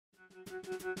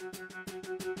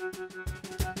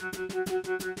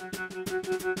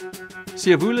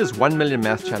Siyavula's 1 Million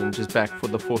Math Challenge is back for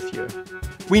the 4th year.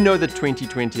 We know that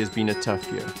 2020 has been a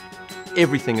tough year.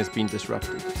 Everything has been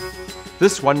disrupted.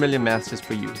 This 1 Million Maths is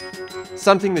for you.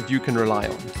 Something that you can rely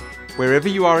on, wherever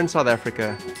you are in South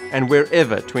Africa and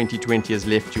wherever 2020 has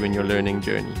left you in your learning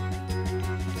journey.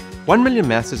 1 Million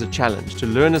Maths is a challenge to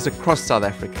learners across South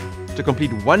Africa to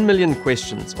complete 1 million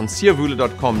questions on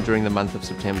siyavula.com during the month of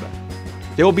September.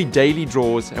 There will be daily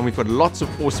draws and we've got lots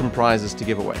of awesome prizes to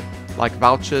give away, like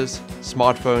vouchers,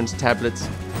 smartphones, tablets,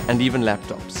 and even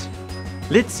laptops.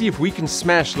 Let's see if we can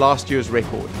smash last year's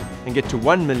record and get to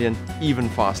 1 million even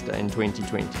faster in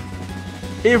 2020.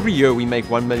 Every year we make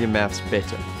 1 Million Maths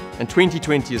better, and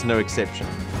 2020 is no exception.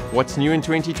 What's new in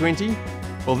 2020?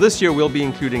 Well, this year we'll be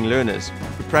including learners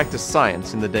who practice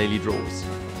science in the daily draws.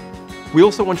 We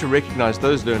also want to recognize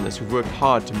those learners who've worked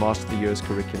hard to master the year's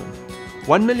curriculum.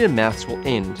 1 Million Maths will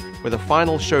end with a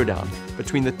final showdown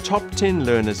between the top 10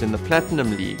 learners in the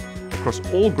Platinum League across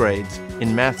all grades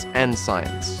in maths and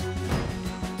science.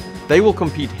 They will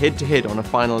compete head-to-head on a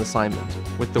final assignment,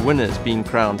 with the winners being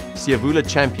crowned Siyavula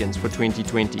champions for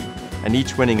 2020 and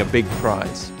each winning a big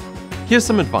prize. Here's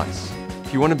some advice.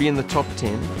 If you want to be in the top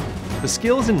 10, the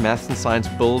skills in maths and science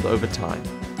build over time.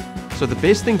 So the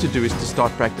best thing to do is to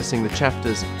start practicing the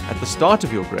chapters at the start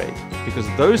of your grade, because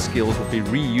those skills will be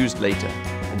reused later,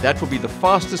 and that will be the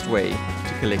fastest way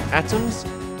to collect atoms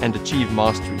and achieve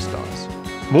mastery stars.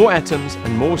 More atoms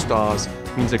and more stars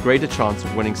means a greater chance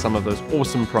of winning some of those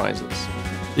awesome prizes.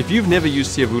 If you've never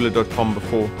used siyavula.com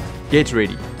before, get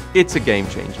ready. It's a game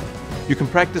changer. You can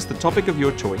practice the topic of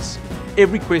your choice.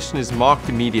 Every question is marked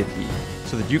immediately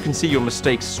so that you can see your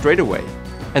mistakes straight away.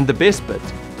 And the best bit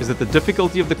is that the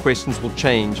difficulty of the questions will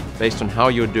change based on how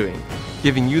you're doing,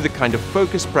 giving you the kind of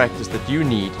focused practice that you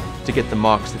need to get the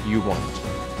marks that you want.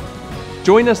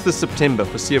 Join us this September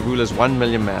for Siyavula's 1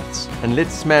 Million Maths, and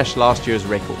let's smash last year's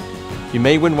record. You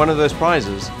may win one of those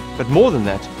prizes, but more than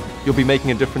that, you'll be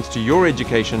making a difference to your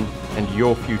education and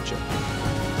your future.